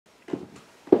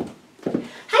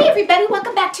everybody,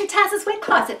 welcome back to Taz's Wig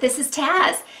Closet. This is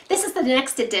Taz. This is the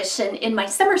next edition in my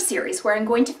summer series where I'm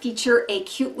going to feature a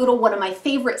cute little one of my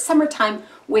favorite summertime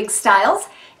wig styles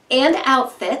and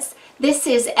outfits. This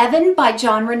is Evan by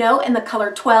Jon Renau in the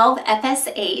color 12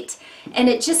 FS8, and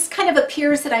it just kind of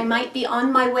appears that I might be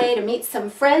on my way to meet some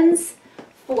friends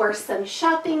for some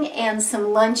shopping and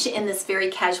some lunch in this very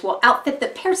casual outfit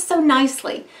that pairs so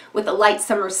nicely with a light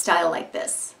summer style like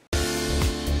this.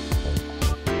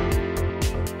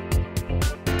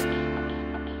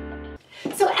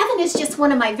 So Evan is just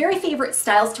one of my very favorite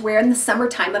styles to wear in the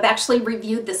summertime. I've actually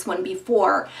reviewed this one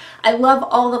before. I love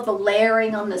all of the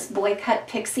layering on this boy cut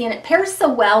pixie, and it pairs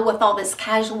so well with all this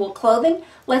casual clothing.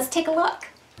 Let's take a look.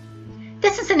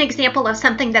 This is an example of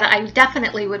something that I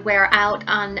definitely would wear out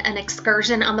on an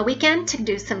excursion on the weekend to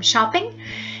do some shopping.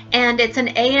 And it's an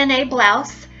A.N.A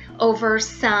blouse over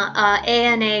some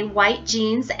A.N.A white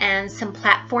jeans and some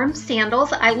platform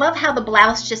sandals. I love how the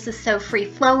blouse just is so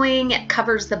free-flowing. It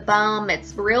covers the bum.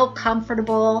 It's real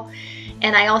comfortable.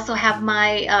 And I also have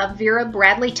my Vera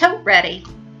Bradley tote ready.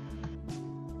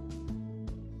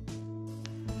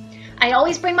 I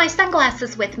always bring my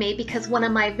sunglasses with me because one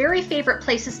of my very favorite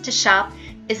places to shop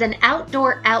is an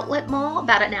outdoor outlet mall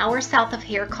about an hour south of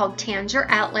here called Tanger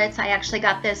Outlets. I actually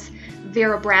got this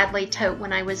Vera Bradley tote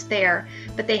when I was there,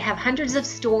 but they have hundreds of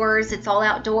stores. It's all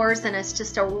outdoors and it's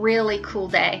just a really cool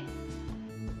day.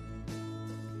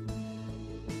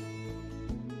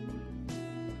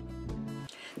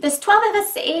 This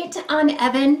 12FS8 on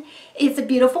Evan is a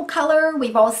beautiful color.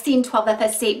 We've all seen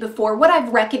 12FS8 before. What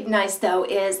I've recognized though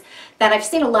is that I've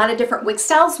seen a lot of different wig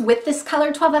styles with this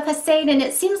color 12FS8, and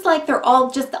it seems like they're all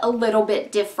just a little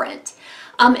bit different.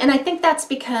 And I think that's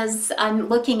because I'm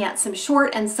looking at some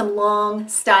short and some long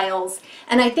styles,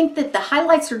 and I think that the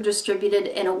highlights are distributed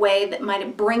in a way that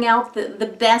might bring out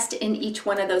the best in each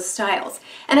one of those styles.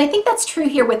 And I think that's true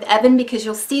here with Evan because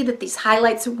you'll see that these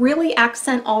highlights really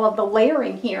accent all of the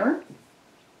layering here.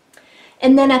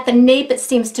 And then at the nape it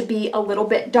seems to be a little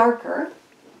bit darker.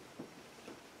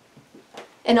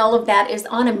 And all of that is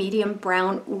on a medium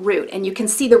brown root, and you can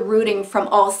see the rooting from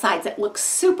all sides. It looks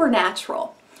super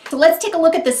natural. So let's take a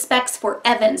look at the specs for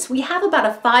Evans. We have about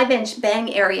a 5-inch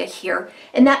bang area here,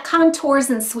 and that contours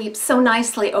and sweeps so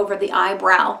nicely over the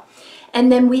eyebrow. And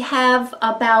then we have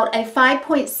about a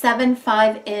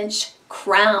 5.75-inch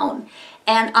crown.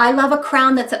 And I love a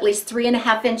crown that's at least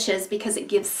 3.5 inches because it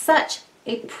gives such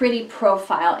a pretty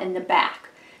profile in the back.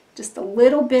 Just a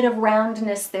little bit of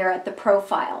roundness there at the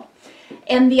profile.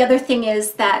 And the other thing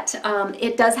is that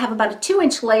it does have about a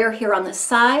 2-inch layer here on the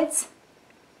sides,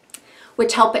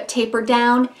 which help it taper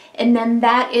down, and then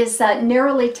that is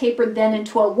narrowly tapered then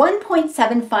into a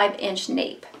 1.75-inch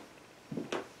nape.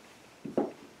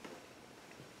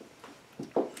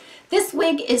 This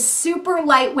wig is super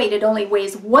lightweight. It only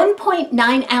weighs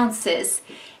 1.9 ounces.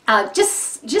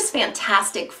 Just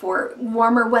fantastic for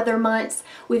warmer weather months.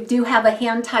 We do have a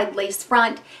hand-tied lace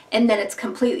front, and then it's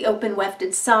completely open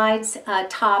wefted sides,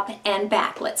 top and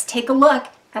back. Let's take a look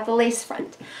at the lace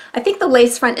front. I think the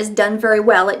lace front is done very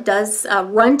well. It does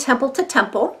run temple to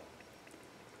temple.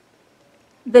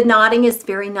 The knotting is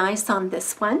very nice on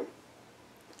this one.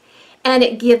 And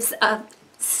it gives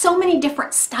so many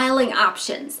different styling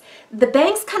options. The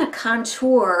bangs kind of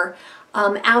contour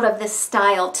out of this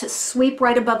style to sweep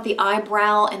right above the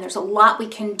eyebrow, and there's a lot we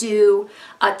can do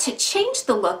to change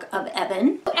the look of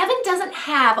Evan. Evan doesn't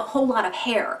have a whole lot of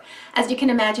hair. As you can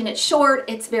imagine, it's short,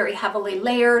 it's very heavily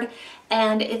layered,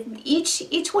 and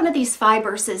each one of these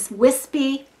fibers is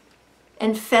wispy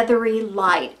and feathery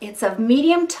light. It's of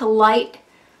medium to light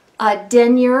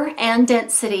denier and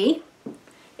density.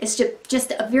 It's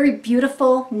just a very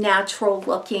beautiful, natural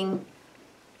looking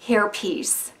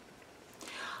hairpiece.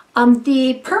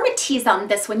 The permatease on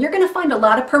this one, you're going to find a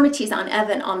lot of permatease on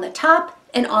Evan on the top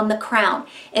and on the crown,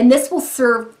 and this will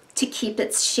serve to keep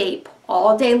its shape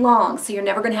all day long, so you're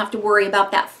never going to have to worry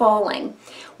about that falling.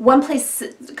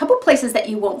 A couple places that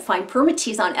you won't find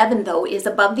permatease on Evan though is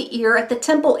above the ear at the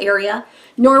temple area,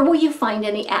 nor will you find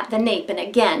any at the nape, and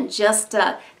again just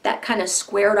that kind of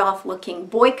squared off looking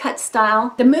boy cut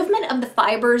style. The movement of the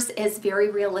fibers is very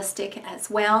realistic as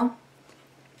well.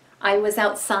 I was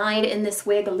outside in this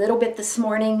wig a little bit this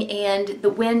morning, and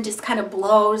the wind just kind of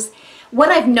blows. What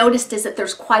I've noticed is that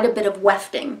there's quite a bit of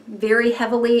wefting, very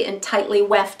heavily and tightly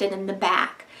wefted in the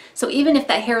back. So even if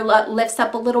that hair lifts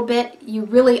up a little bit, you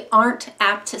really aren't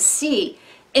apt to see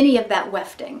any of that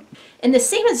wefting. And the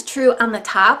same is true on the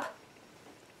top,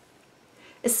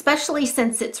 especially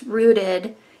since it's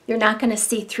rooted. You're not going to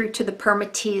see through to the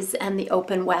permatease and the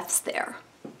open wefts there.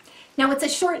 Now it's a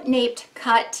short naped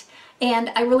cut,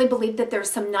 and I really believe that there's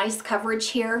some nice coverage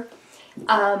here.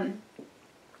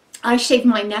 I shave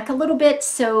my neck a little bit,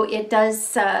 so it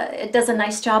does a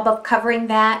nice job of covering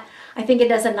that. I think it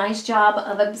does a nice job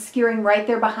of obscuring right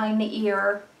there behind the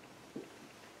ear.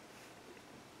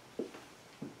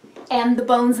 And the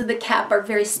bones of the cap are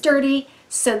very sturdy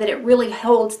so that it really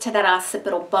holds to that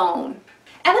occipital bone.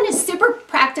 Evan is super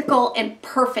practical and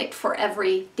perfect for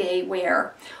everyday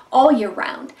wear all year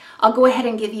round. I'll go ahead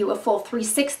and give you a full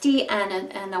 360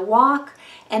 and a walk,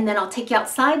 and then I'll take you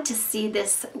outside to see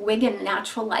this wig in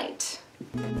natural light.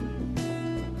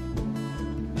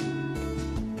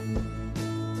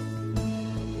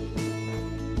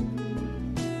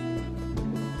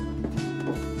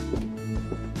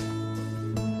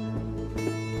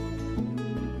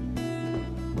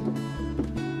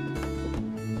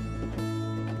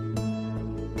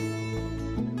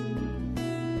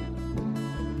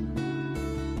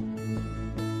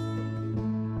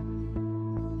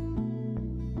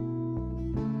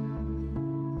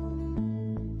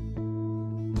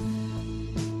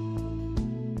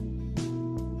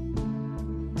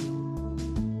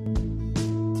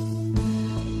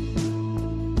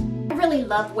 I really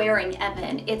love wearing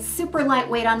Evan. It's super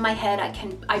lightweight on my head.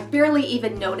 I barely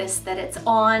even notice that it's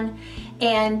on,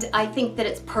 and I think that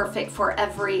it's perfect for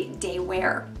everyday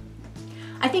wear.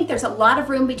 I think there's a lot of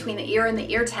room between the ear and the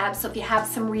ear tab, so if you have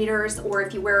some readers or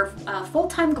if you wear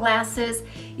full-time glasses,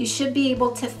 you should be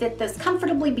able to fit this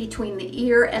comfortably between the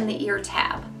ear and the ear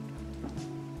tab.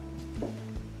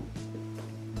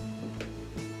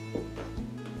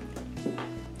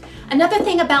 Another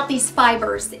thing about these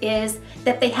fibers is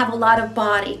that they have a lot of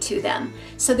body to them.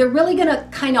 So they're really gonna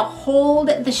kind of hold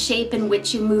the shape in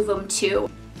which you move them to.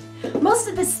 Most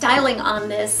of the styling on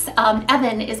this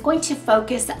Evan is going to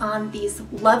focus on these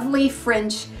lovely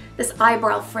fringe, this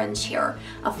eyebrow fringe here.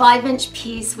 A 5-inch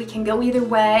piece, we can go either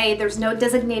way. There's no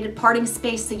designated parting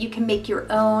space, so you can make your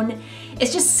own.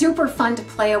 It's just super fun to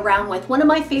play around with. One of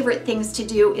my favorite things to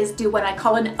do is do what I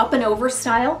call an up and over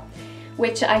style,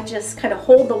 which I just kind of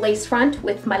hold the lace front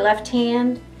with my left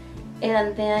hand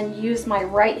and then use my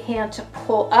right hand to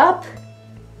pull up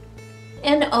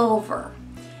and over.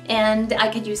 And I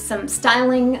could use some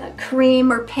styling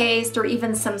cream or paste or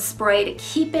even some spray to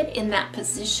keep it in that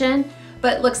position,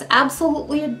 but it looks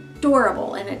absolutely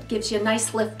adorable and it gives you a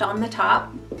nice lift on the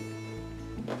top.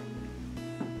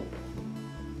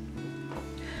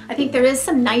 I think there is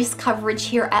some nice coverage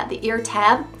here at the ear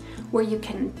tab where you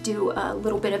can do a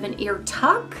little bit of an ear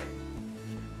tuck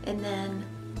and then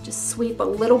just sweep a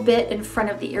little bit in front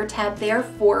of the ear tab there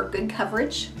for good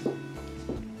coverage.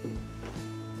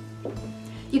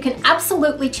 You can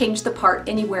absolutely change the part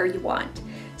anywhere you want.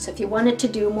 So if you wanted to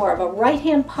do more of a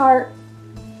right-hand part,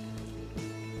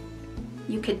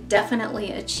 you could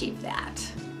definitely achieve that.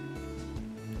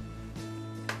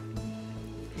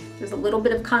 There's a little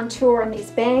bit of contour on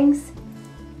these bangs,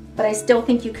 but I still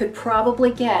think you could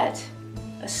probably get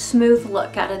a smooth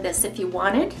look out of this if you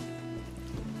wanted.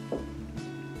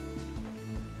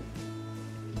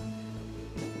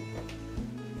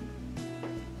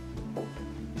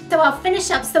 So I'll finish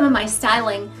up some of my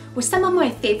styling with some of my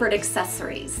favorite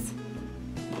accessories.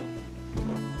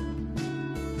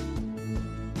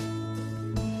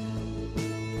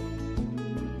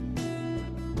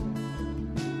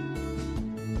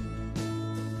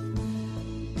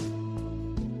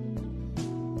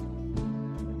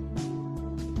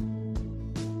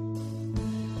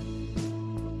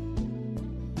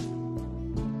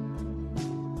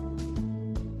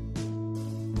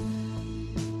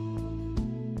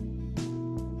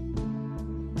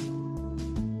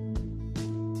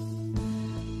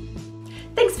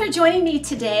 Thanks for joining me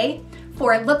today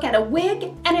for a look at a wig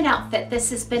and an outfit.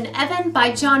 This has been Evan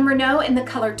by Jon Renau in the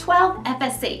color 12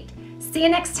 FS8. See you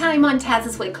next time on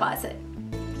Taz's Wig Closet.